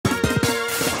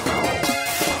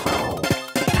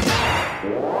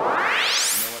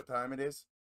time it is?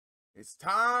 It's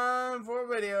time for a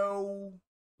video.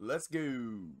 Let's go.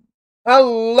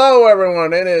 Hello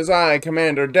everyone, it is I,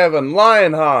 Commander Devin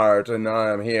Lionheart, and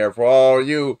I am here for all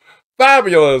you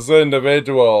fabulous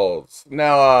individuals.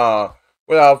 Now,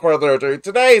 without further ado,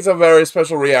 today's a very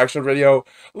special reaction video.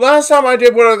 Last time I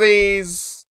did one of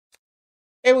these,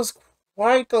 it was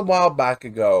quite a while back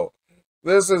ago.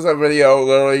 This is a video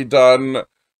literally done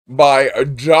by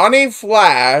Johnny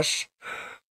Flash.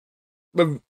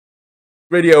 The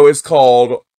video is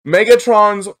called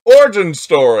MEGATRON'S Origin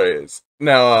Stories.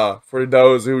 Now, for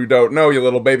those who don't know, you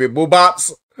little baby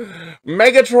boobops,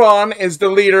 Megatron is the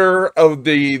leader of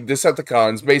the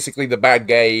Decepticons, basically the bad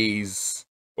guys.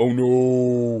 Oh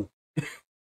no.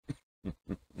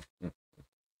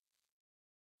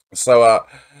 So,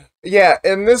 yeah,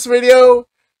 in this video,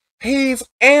 he's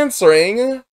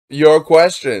answering your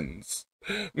questions.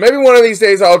 Maybe one of these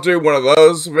days I'll do one of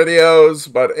those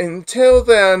videos, but until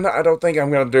then, I don't think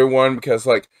I'm going to do one because,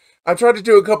 like, I've tried to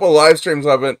do a couple live streams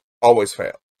of it, always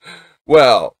fail.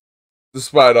 Well,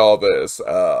 despite all this,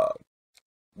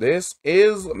 this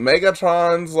is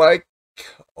Megatron's, like,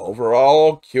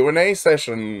 overall Q&A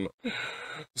session.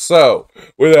 So,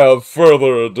 without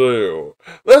further ado,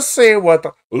 let's see what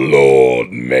the Lord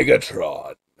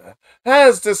Megatron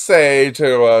has to say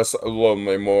to us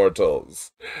lonely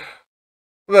mortals.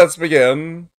 Let's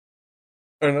begin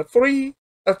in a 3,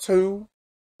 a 2,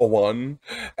 a 1,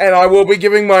 and I will be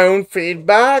giving my own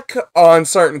feedback on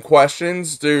certain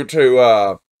questions due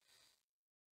to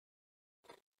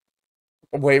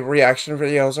the way reaction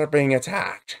videos are being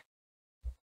attacked.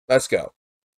 Let's go.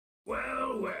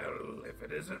 Well, well, if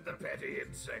it isn't the petty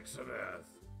insects of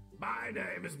Earth. My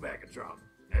name is Megatron,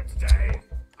 and today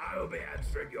I will be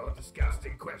answering your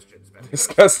disgusting questions.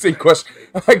 Disgusting question.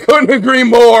 I couldn't agree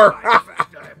more. In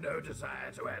fact, I have no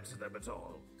desire to answer them at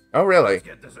all. Oh, really? Let's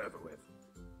get this over with.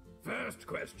 First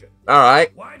question.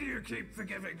 Alright. Why do you keep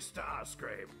forgiving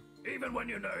Starscream, even when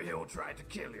you know he'll try to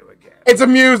kill you again? It's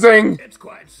amusing. It's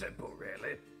quite simple,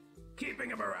 really. Keeping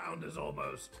him around is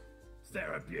almost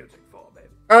therapeutic for me.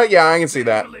 Yeah, I can see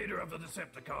that. Being the leader of the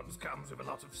Decepticons comes with a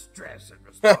lot of stress and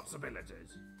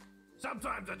responsibilities.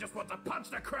 Sometimes I just want to punch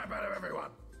the crap out of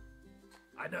everyone.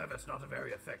 I know that's not a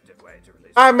very effective way to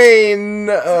release. I mean,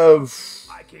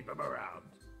 I keep him around.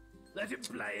 Let him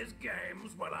play his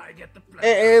games while I get the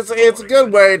pleasure. it's a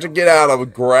good way to get out of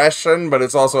aggression, but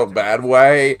it's also a bad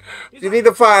way. You need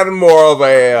to find more of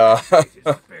a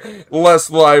less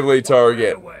lively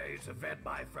target.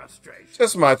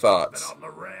 Just my thoughts. But on the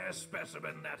rare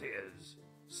specimen that is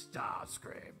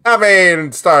Starscream. I mean,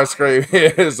 Starscream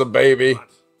is a baby.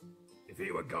 But if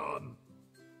he were gone,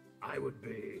 I would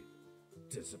be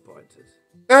disappointed.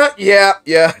 Yeah,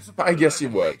 I guess you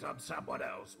would. On someone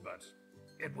else, but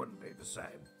it wouldn't be the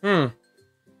same.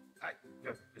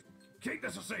 Keep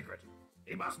this a secret.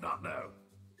 He must not know.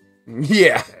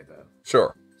 Yeah, Okay, though.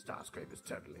 sure. Starscream is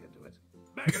totally into it.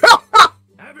 Megatron,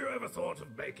 have you ever thought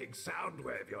of making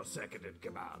Soundwave your second in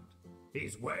command?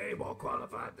 He's way more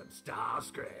qualified than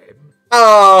Starscream.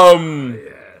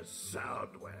 Yes,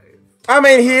 Soundwave. I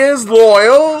mean, he is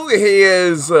loyal. He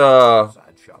is,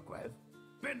 Shockwave.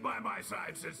 Been by my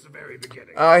side since the very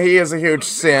beginning. he is a huge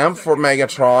simp for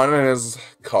Megatron and his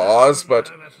cause, but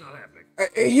No, that's not happening.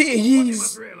 he's... What you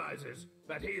must realize is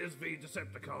that he is the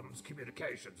Decepticons'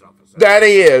 communications officer. That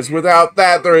he is. Without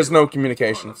that, there is no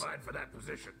communications. Qualified for that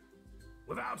position.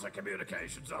 Without a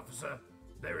communications officer,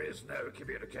 there is no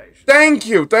communication. Thank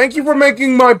you for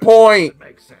making my point. It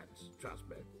makes sense, trust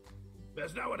me.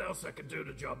 There's no one else that can do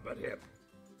the job but him.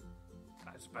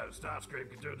 I suppose Starscream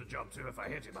can do the job too if I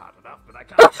hit him hard enough, but I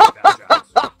can't take that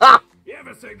chance. You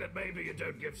ever think that maybe you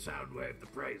don't give Soundwave the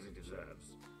praise he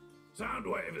deserves?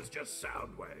 Soundwave is just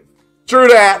Soundwave. True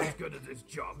that. He's good at his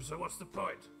job, so what's the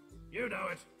point? You know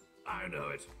it, I know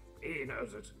it, he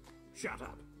knows it. Shut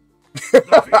up.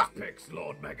 The PICS,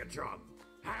 Lord Megatron.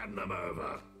 Hand them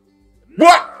over.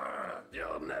 What?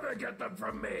 You'll never get them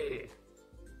from me.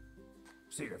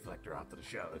 See Reflector after the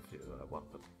show if you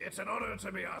want them. It's an honor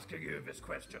to be asking you this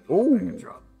question, Lord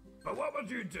Megatron. But what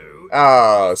would you do?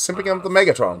 Simping up the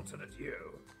Megatron.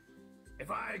 You.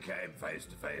 If I came face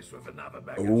to face with another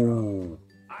Megatron,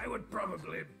 I would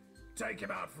probably take him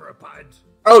out for a pint.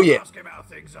 Oh yeah. Ask him how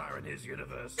things are in his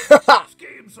universe.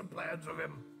 Scheme some plans with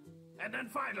him. And then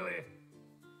finally,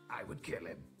 I would kill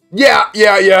him. Yeah.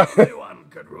 Anyone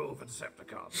could rule the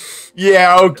Decepticons.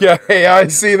 Yeah, okay, I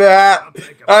see that.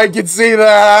 I can see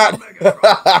that.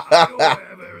 Are you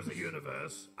aware there is a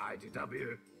universe,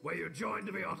 IDW, where you joined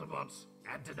the Autobots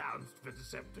and denounced the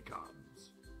Decepticons?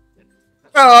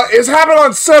 It's happened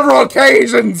on several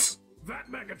occasions. That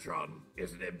Megatron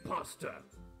is an imposter.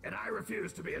 and I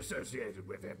refuse to be associated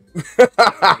with him. Don't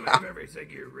believe everything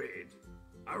you read.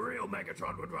 A real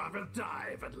Megatron would rather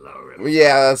die than lower himself.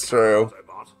 Yeah, that's true.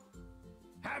 Autobot.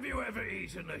 Have you ever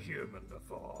eaten a human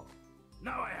before?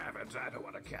 No, I haven't. I don't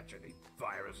want to catch any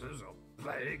viruses or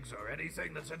plagues or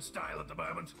anything that's in style at the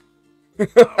moment.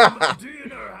 Do you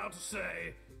know how to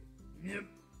say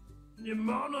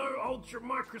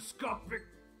pneumono-ultramicroscopic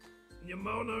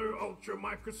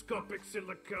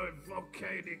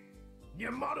silico-volcanic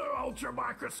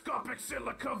pneumono-ultramicroscopic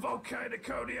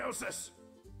silico-volcanicodeosis?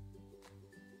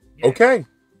 Okay.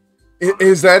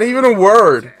 Is that even a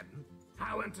word?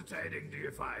 How entertaining do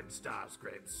you find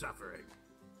Starscream's suffering?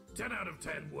 10 out of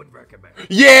 10 would recommend.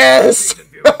 Yes!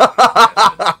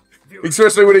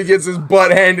 Especially when he gets his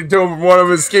butt handed to him when one of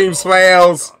his schemes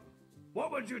fails.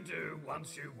 What would you do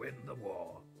once you win the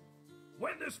war?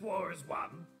 When this war is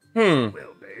won,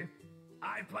 will be,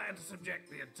 I plan to subject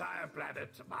the entire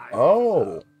planet to my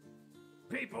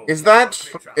people. Is that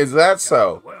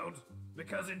so? World,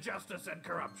 because injustice and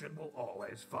corruption will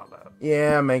always follow.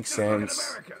 Yeah, makes Just look at sense.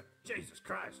 America. Jesus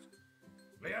Christ.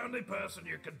 The only person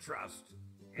you can trust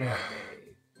is me.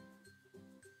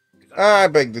 I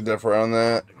beg to differ on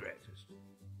that. The greatest.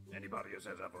 Anybody who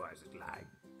says otherwise is lying.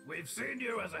 We've seen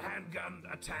you as a handgun,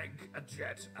 a tank, a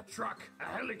jet, a truck, a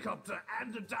helicopter,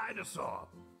 and a dinosaur.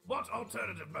 What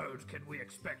alternative mode can we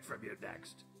expect from you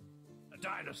next? A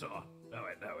dinosaur. Oh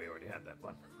wait, no, we already had that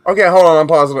one. Okay, hold on, I'm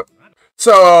pausing it.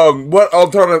 So, what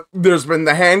alternative? There's been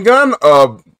the handgun,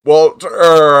 Walter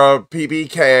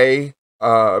PPK,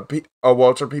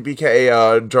 Walter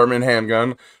PPK, German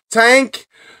handgun, tank,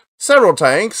 several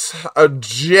tanks, a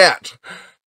jet,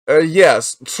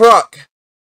 yes, truck.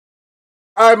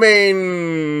 I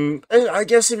mean, I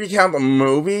guess if you count the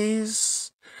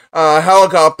movies,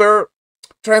 helicopter,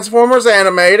 Transformers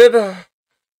animated,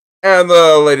 and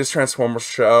the latest Transformers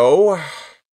show,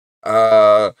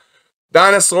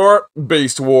 Dinosaur,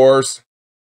 Beast Wars,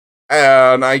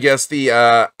 and I guess the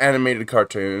animated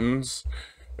cartoons.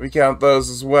 We count those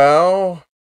as well.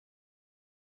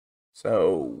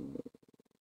 So,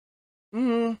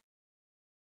 not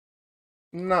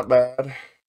bad.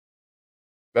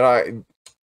 But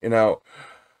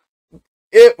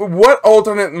what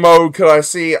alternate mode could I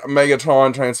see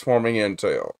Megatron transforming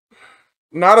into?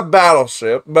 Not a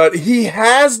battleship, but he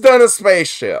has done a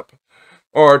spaceship.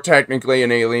 Or technically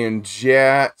an alien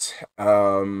jet.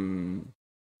 Wow,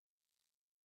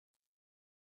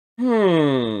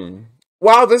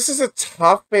 this is a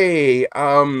toughie.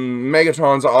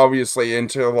 Megatron's obviously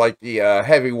into, like, the,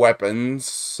 heavy weapons,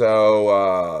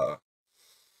 so,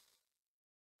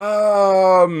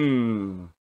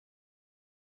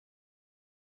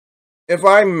 if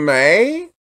I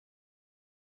may?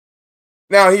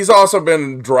 Now, he's also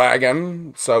been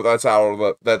Dragon, so that's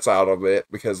out of it,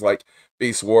 because, like,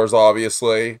 Beast Wars,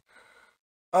 obviously.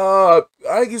 I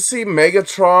can see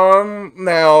Megatron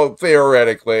now,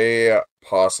 theoretically,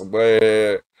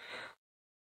 possibly.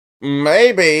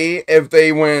 Maybe, if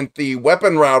they went the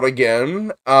weapon route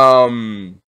again,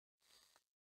 I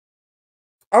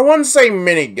wouldn't say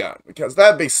minigun, because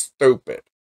that'd be stupid.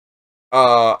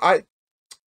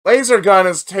 Laser gun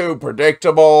is too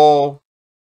predictable.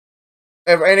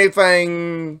 If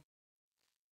anything,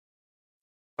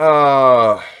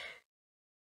 well,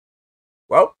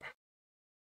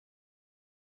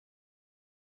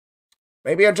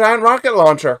 maybe a giant rocket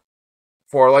launcher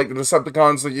for, like, the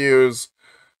Decepticons to use.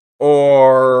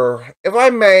 Or, if I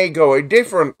may go a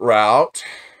different route,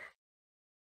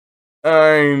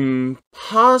 I'm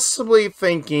possibly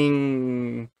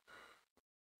thinking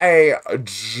a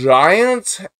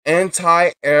giant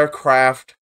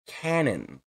anti-aircraft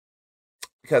cannon.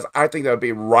 Because I think that would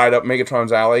be right up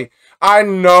Megatron's alley. I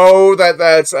know that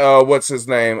that's, what's his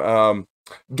name?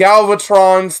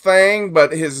 Galvatron's thing,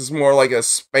 but his is more like a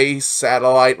space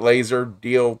satellite laser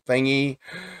deal thingy.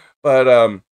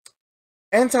 But,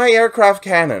 anti-aircraft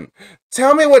cannon.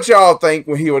 Tell me what y'all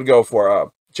think he would go for.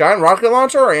 A giant rocket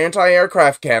launcher or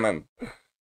anti-aircraft cannon?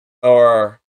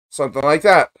 Or something like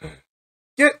that.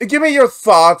 Give me your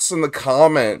thoughts in the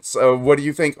comments of what do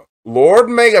you think Lord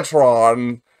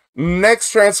Megatron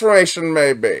next transformation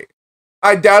may be.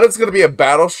 I doubt it's going to be a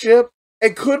battleship.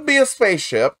 It could be a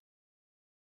spaceship.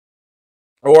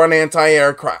 Or an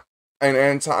anti-aircraft. An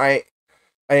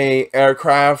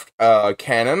anti-aircraft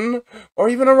cannon. Or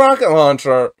even a rocket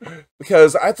launcher.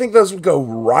 Because I think those would go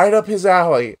right up his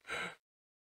alley.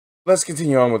 Let's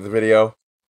continue on with the video.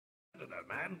 I don't know,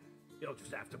 man. You'll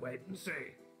just have to wait and see.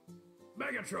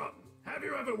 Megatron, have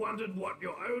you ever wondered what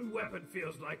your own weapon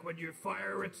feels like when you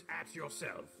fire it at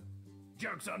yourself?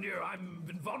 Joke's on you, I'm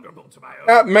invulnerable to my own.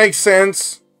 That makes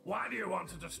sense. Why do you want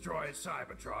to destroy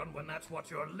Cybertron when that's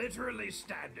what you're literally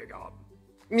standing on?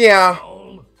 Yeah.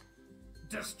 Soul?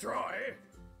 Destroy?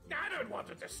 I don't want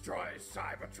to destroy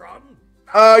Cybertron.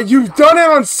 You've done it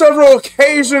on several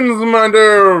occasions, my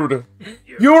dude.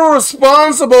 You're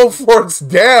responsible for its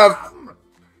death.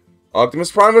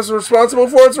 Optimus Prime is responsible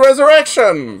for its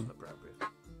resurrection.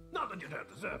 Not that you don't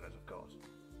deserve it, of course.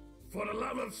 For the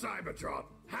love of Cybertron,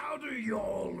 how do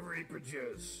y'all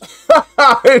reproduce?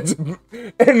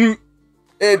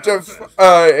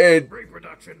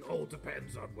 Reproduction all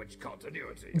depends on which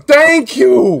continuity. Thank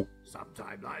you! Some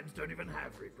timelines don't even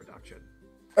have reproduction.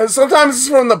 Sometimes it's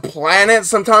from the planet,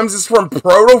 sometimes it's from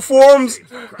protoforms.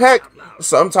 Heck,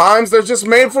 sometimes they're just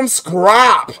made from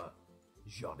scrap.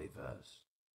 Johnnyverse.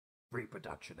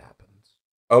 Reproduction happens.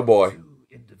 Oh boy. Two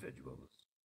individuals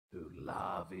who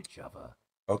love each other.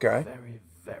 Okay. Very,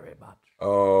 very much.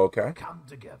 Okay. Come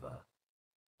together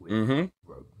with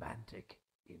romantic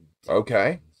intentions.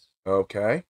 Okay.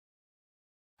 Okay.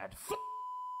 And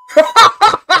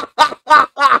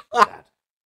that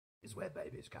is where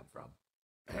babies come from.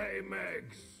 Hey,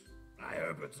 Megs. I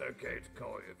hope it's okay to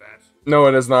call you that. No,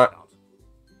 it is not.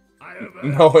 I hope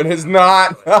No, it is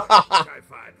not. which I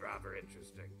find rather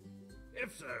interesting.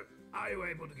 If so, are you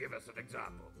able to give us an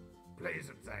example? Please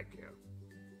and thank you.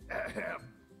 Ahem.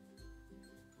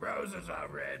 Roses are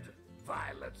red,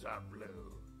 violets are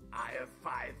blue. I have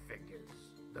 5 fingers.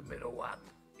 The middle one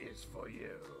is for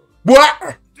you.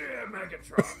 What? Dear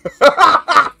Megatron,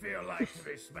 I feel like to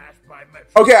be smashed by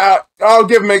Metro. Okay, I'll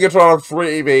give Megatron a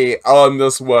freebie on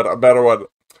this one, a better one.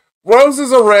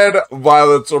 Roses are red,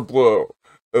 violets are blue.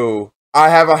 Ooh, I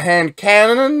have a hand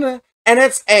cannon, and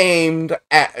it's aimed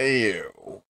at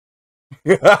you.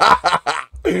 That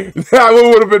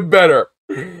one would have been better.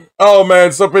 Oh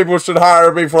man, some people should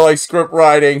hire me for like script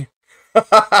writing.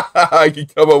 I can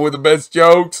come up with the best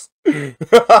jokes.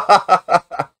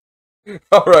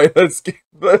 All right, let's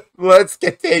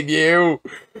continue.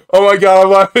 Oh my god,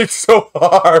 I'm laughing so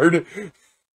hard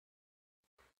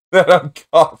that I'm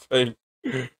coughing.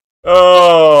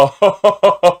 Oh,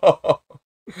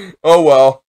 oh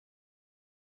well.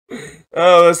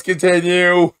 Oh, let's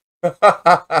continue.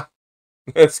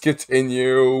 Let's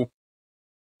continue.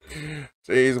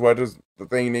 Jeez, why does the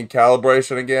thing need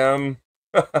calibration again?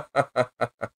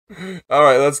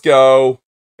 Alright, let's go.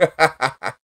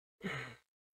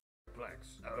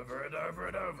 Over and over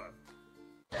and over.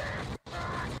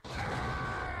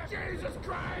 Jesus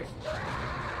Christ!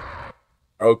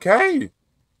 Okay. Is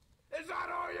that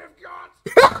all you've got?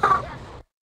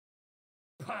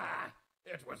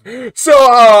 It was. So,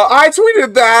 I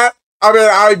tweeted that. I mean,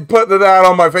 I put that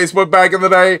on my Facebook back in the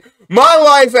day. My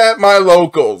life at my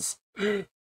locals.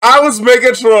 I was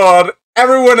Megatron.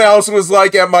 Everyone else was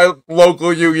like at my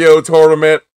local Yu-Gi-Oh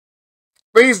tournament.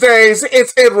 These days,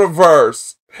 it's in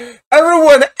reverse.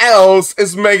 Everyone else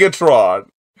is Megatron.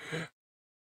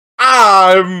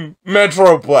 I'm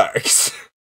Metroplex.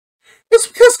 It's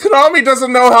because Konami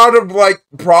doesn't know how to, like,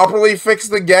 properly fix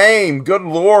the game. Good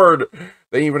lord.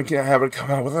 They even haven't come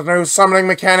out with a new summoning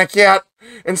mechanic yet.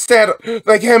 Instead,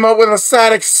 they came up with a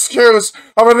sad excuse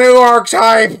of a new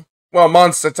archetype. Well,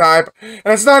 monster type. And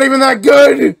it's not even that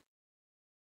good.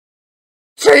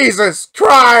 Jesus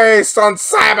Christ on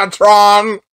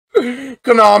Cybertron.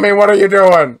 Konami, what are you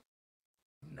doing?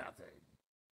 Nothing.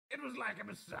 It was like a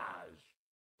massage.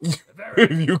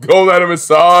 You call that a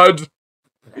massage?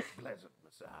 Pleasant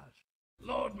massage.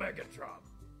 Lord Megatron,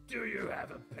 do you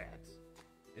have a pet?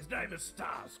 His name is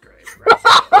Starscream.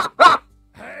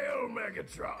 Hail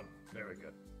Megatron. Very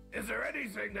good. Is there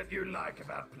anything that you like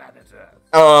about planet Earth?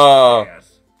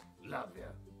 Yes. Love you.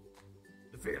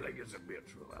 The feeling isn't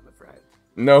mutual, I'm afraid.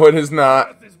 No, it is not.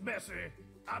 Earth is messy,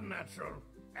 unnatural,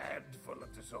 and full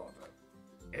of disorder.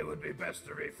 It would be best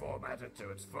to reformat it to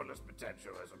its fullest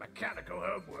potential as a mechanical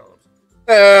homeworld.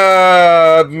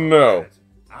 No.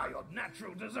 Are your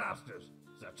natural disasters,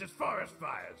 such as forest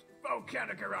fires,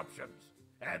 volcanic eruptions,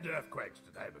 and earthquakes,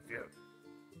 to name a few.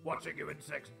 Watching you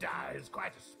insects die is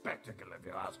quite a spectacle, if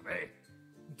you ask me.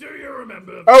 Do you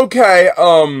remember? Okay,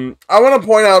 I want to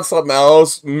point out something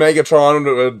else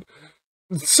Megatron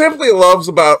simply loves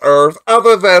about Earth,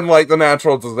 other than, like, the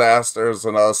natural disasters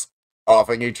and us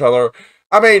offing each other.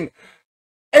 I mean,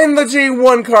 in the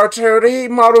G1 cartoon, he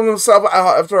modeled himself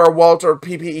after a Walter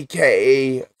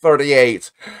PPK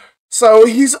 38. So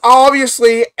he's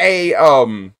obviously a,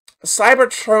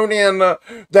 Cybertronian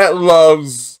that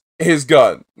loves his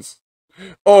guns.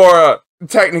 Or,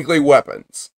 technically,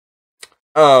 weapons.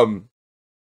 If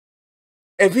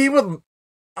he would,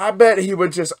 I bet he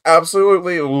would just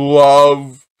absolutely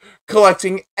love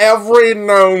collecting every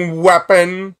known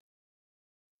weapon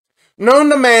known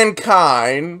to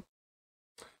mankind,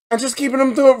 and just keeping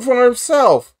him to it for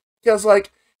himself. Because,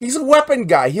 like, he's a weapon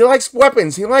guy. He likes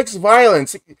weapons. He likes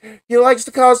violence. He likes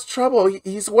to cause trouble.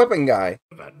 He's a weapon guy.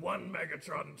 I've had one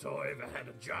Megatron toy that had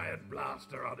a giant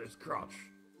blaster on his crotch.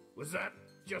 Was that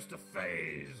just a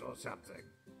phase or something?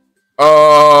 Oh.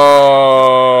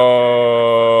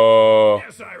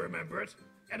 Yes, I remember it,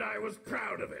 and I was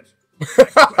proud of it.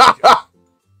 Next question.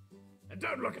 And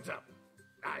don't look it up.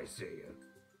 I see you.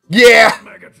 Yeah.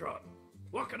 Megatron,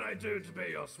 what can I do to be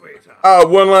your sweetheart?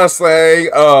 One last thing.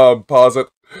 Pause it.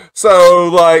 So,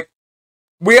 like,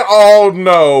 we all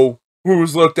know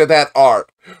who's looked at that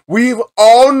art. We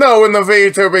all know in the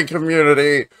VTubing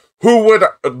community who would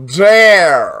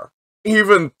dare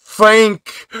even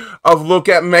think of look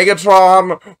at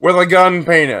Megatron with a gun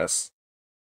penis.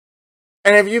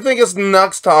 And if you think it's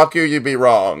Nuxtaku, you'd be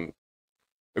wrong.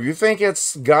 If you think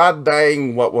it's god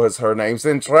dang, what was her name?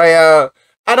 Zentrea,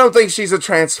 I don't think she's a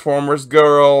Transformers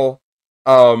girl.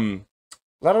 Let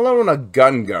alone a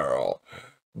gun girl.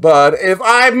 But if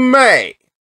I may,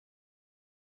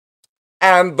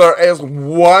 and there is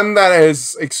one that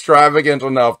is extravagant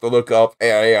enough to look up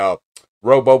a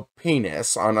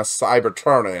robo-penis on a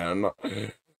Cybertronian.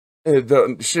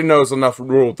 She knows enough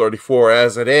Rule 34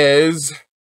 as it is.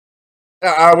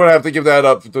 I would have to give that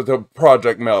up to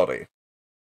Project Melody.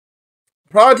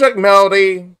 Project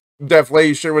Melody,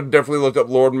 definitely, she would definitely look up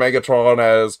Lord Megatron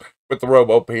as with the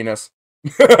robo-penis.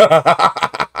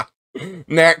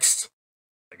 Next.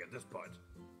 At this point,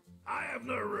 I have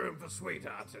no room for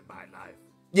sweethearts in my life.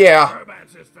 Yeah.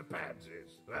 Romance is for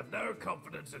pansies who have no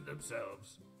confidence in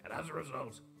themselves, and as a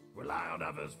result, rely on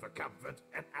others for comfort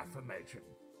and affirmation.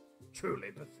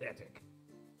 Truly pathetic.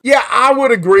 Yeah, I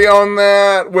would agree on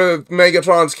that with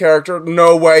Megatron's character.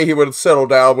 No way he would settle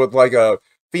down with, like, a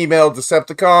female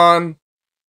Decepticon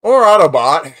or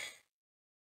Autobot.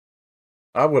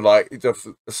 I would like to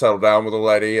settle down with a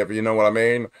lady, if you know what I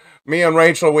mean. Me and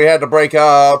Rachel, we had to break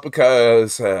up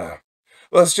because,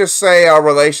 let's just say our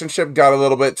relationship got a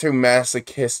little bit too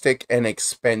masochistic and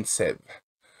expensive.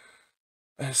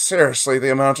 Seriously,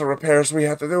 the amount of repairs we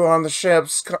had to do on the ship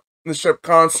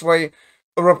constantly,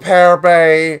 the repair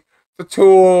bay, the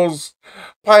tools,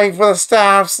 paying for the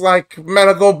staff's, like,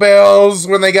 medical bills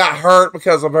when they got hurt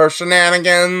because of her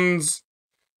shenanigans.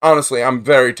 Honestly, I'm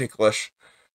very ticklish.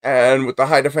 And with the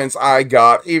high defense I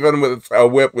got, even with a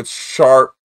whip with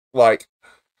sharp, like,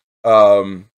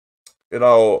 you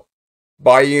know,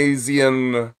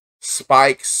 Bayesian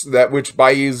spikes, which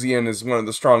Bayesian is one of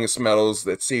the strongest metals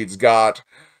that Seed's got.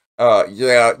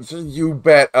 Yeah, you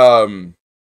bet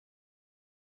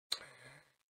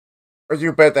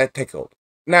that tickled.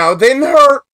 Now, it didn't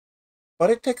hurt,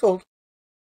 but it tickled.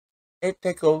 It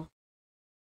tickled.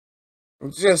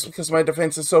 Just because my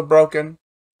defense is so broken.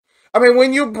 I mean,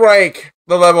 when you break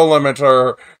the level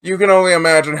limiter, you can only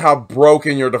imagine how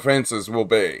broken your defenses will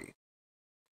be.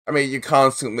 I mean, you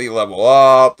constantly level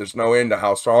up, there's no end to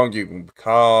how strong you can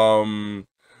become.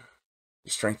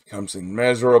 Your strength becomes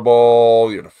immeasurable,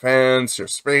 your defense, your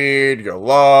speed, your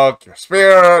luck, your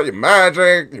spirit, your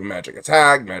magic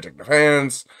attack, magic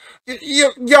defense.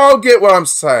 Y'all get what I'm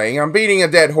saying. I'm beating a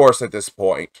dead horse at this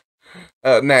point.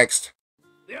 Next.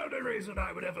 The only reason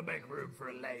I would ever make room for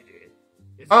a lady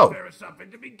is if there is something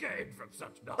to be gained from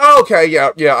such nonsense. Okay,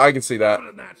 yeah, I can see that. Other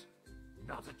than that,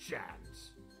 not a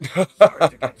chance. Sorry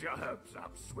to get your hopes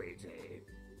up, sweetie.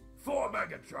 For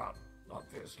Megatron,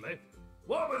 obviously.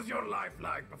 What was your life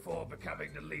like before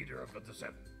becoming the leader of the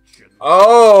Deception?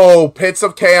 Oh, Pits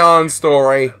of Chaos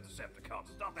story. Decepticons,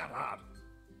 it's not that hard.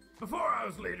 Before I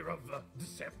was leader of the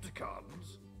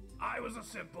Decepticons, I was a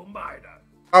simple miner.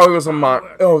 Oh, he was a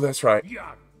miner. Oh, that's right.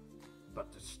 Young,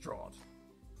 but distraught.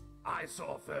 I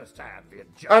saw firsthand the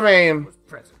injustice that was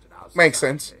present in our makes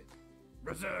society. sense.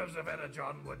 Reserves of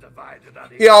Energon were divided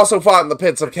unequally. He also fought in the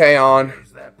Pits of Chaos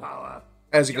Their power,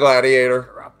 as a gladiator.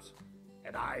 corrupt,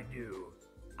 and I knew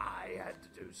I had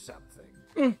to do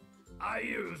something. I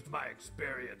used my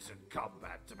experience in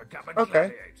combat to become a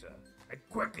gladiator and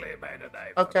quickly made a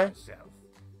name for myself.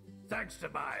 Thanks to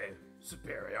my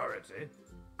superiority,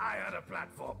 I had a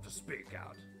platform to speak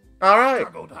out. Alright.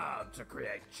 Struggled hard to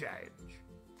create change.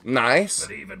 Nice.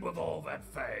 But even with all that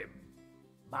fame,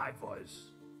 my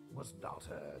voice was not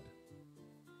heard.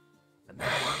 And then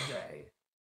one day,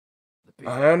 the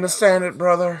people I understand it,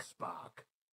 brother. Spark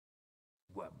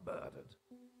were murdered.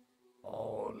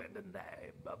 All in the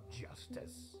name of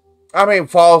justice. I mean,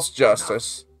 false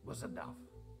justice. Enough was enough.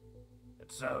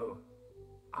 And so,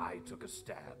 I took a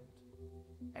stand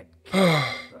and killed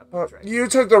the perpetrator. You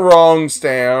took the wrong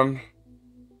stand.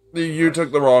 You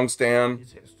took the wrong stand.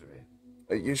 His history.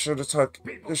 You should have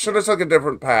People took a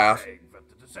different path. saying that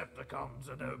the Decepticons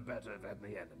are no better than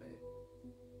the enemy.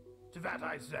 To that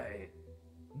I say,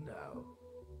 no.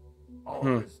 All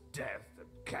this death and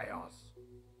chaos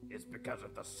is because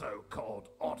of the so-called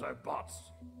Autobots.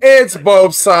 It's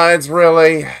both sides,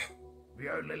 really. The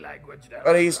only language that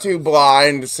But he's too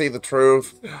blind to see the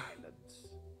truth. violence.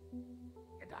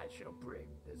 And I shall bring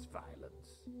this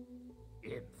violence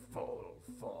in full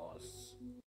force.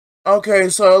 Okay,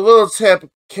 so a little tip,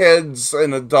 kids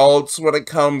and adults, when it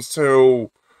comes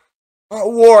to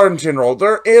war in general.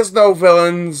 There is no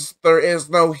villains, there is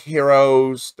no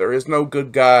heroes, there is no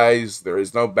good guys, there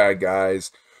is no bad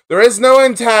guys, there is no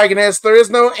antagonist, there is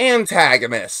no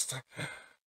antagonist.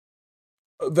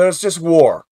 There's just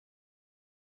war.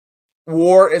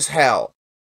 War is hell.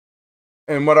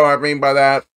 And what do I mean by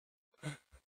that?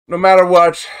 No matter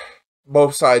what,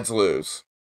 both sides lose.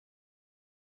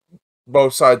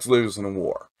 Both sides lose in a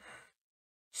war.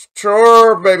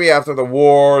 Sure, maybe after the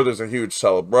war, there's a huge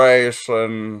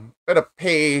celebration, bit of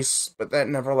peace, but that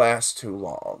never lasts too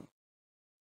long.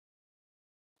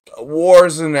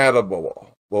 War's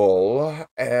inevitable,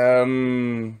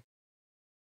 and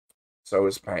so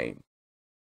is pain.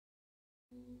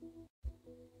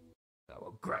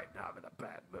 Oh, great, now I'm in a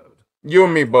bad mood. You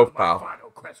and me both, My pal. final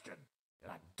question,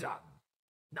 and I'm done.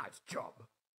 Nice job.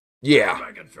 Yeah.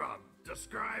 Megatron,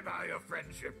 describe how your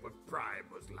friendship with Prime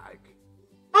was like.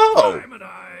 Oh, Prime and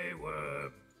I were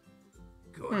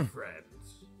good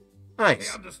friends. He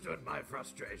nice. understood my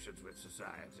frustrations with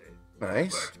society.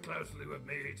 Nice. Worked closely with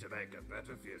me to make a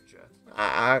better future.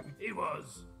 He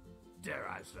was, dare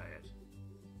I say it,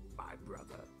 my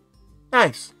brother.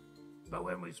 Nice. But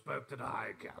when we spoke to the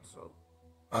High Council,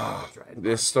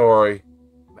 This story.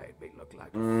 made me look like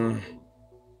a fool.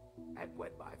 And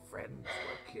when my friends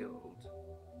were killed,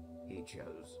 he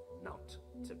chose not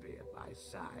to be at my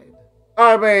side.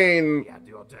 I mean, He had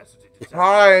the audacity to tell me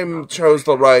Prime not to chose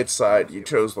the take right it side, because you he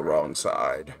chose was the afraid wrong of the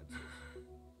side. consequences.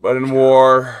 But in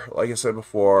war, like I said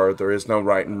before, there is no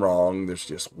right and wrong, there's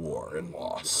just war and He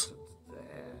loss. wasn't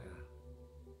there.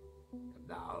 And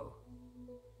now,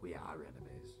 we are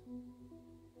enemies.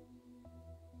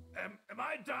 Am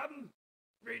I done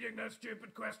reading those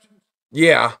stupid questions?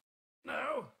 Yeah.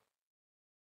 No?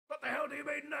 What the hell do you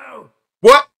mean no?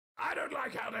 What? I don't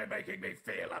like how they're making me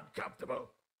feel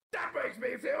uncomfortable. That makes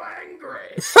me feel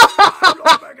angry. I'm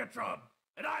Lord Megatron,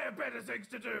 and I have better things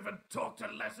to do than talk to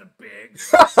lesser beings.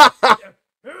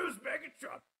 Who's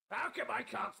Megatron? How come I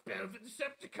can't spell the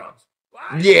Decepticons?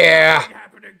 Why is everything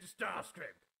happening to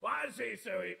Starscream? Why is he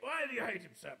so? Why do you hate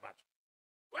him so much?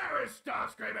 Where is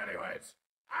Starscream, anyways?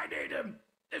 I need him.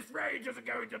 This rage isn't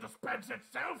going to dispense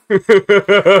itself.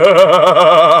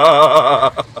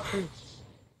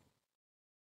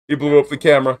 He blew up the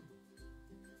camera.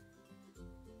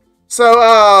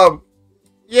 So,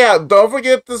 yeah, don't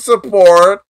forget to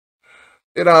support,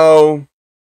 you know,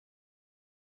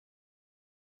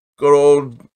 good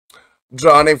old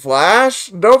Johnny Flash.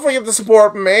 Don't forget to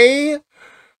support me.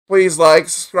 Please like,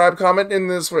 subscribe, comment in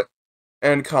this,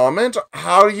 and comment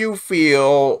how you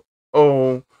feel,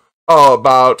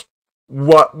 about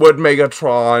what would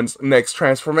Megatron's next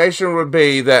transformation would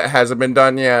be that hasn't been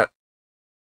done yet.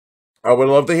 I would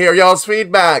love to hear y'all's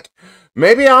feedback.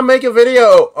 Maybe I'll make a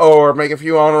video or make a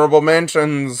few honorable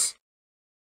mentions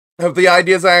of the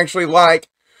ideas I actually like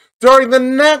during the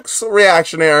next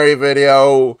reactionary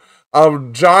video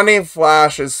of Johnny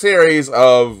Flash's series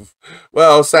of,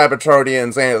 well,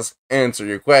 Sabatronians answer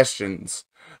your questions.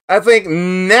 I think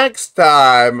next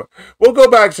time we'll go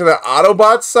back to the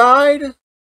Autobot side,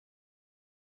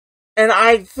 and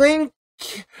I think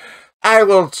I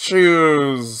will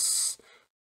choose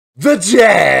the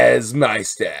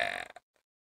Jazzmeister,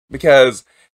 because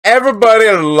everybody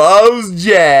loves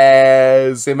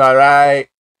jazz, am I right?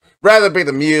 Rather be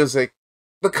the music,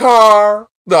 the car,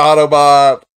 the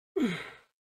Autobot,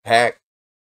 heck,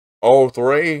 all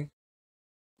three.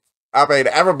 I mean,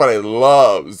 everybody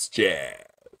loves jazz.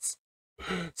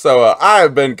 So,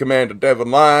 I've been Commander Devin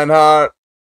Lionheart.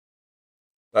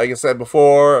 Like I said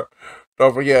before,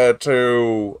 don't forget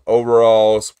to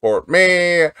overall support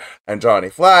me and Johnny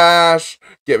Flash.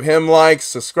 Give him likes,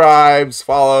 subscribes,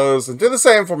 follows, and do the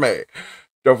same for me.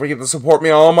 Don't forget to support me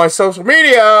on all my social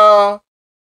media. I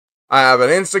have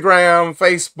an Instagram,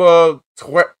 Facebook,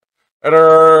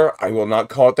 Twitter. I will not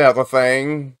call it the other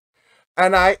thing.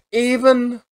 And I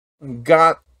even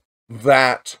got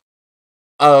that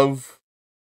of...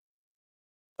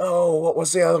 Oh, what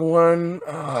was the other one?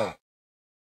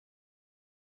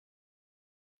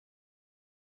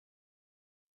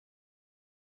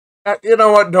 You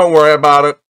know what? Don't worry about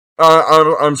it.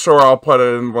 I'm sure I'll put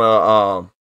it in the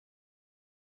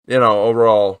you know,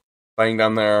 overall laying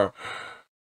down there.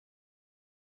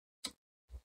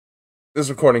 This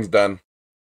recording's done.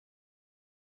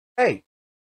 Hey,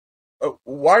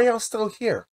 why are y'all still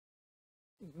here?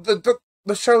 The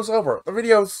show's over. The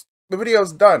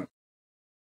video's done.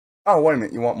 Oh, wait a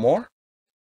minute. You want more?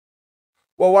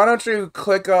 Well, why don't you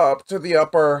click up to the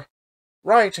upper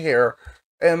right here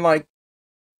and, like,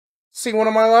 see one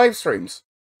of my live streams?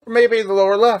 Or maybe the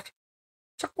lower left.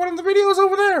 Check one of the videos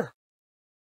over there.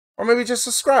 Or maybe just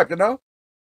subscribe, you know?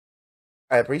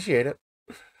 I appreciate it.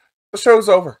 The show's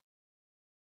over.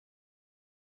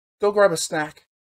 Go grab a snack.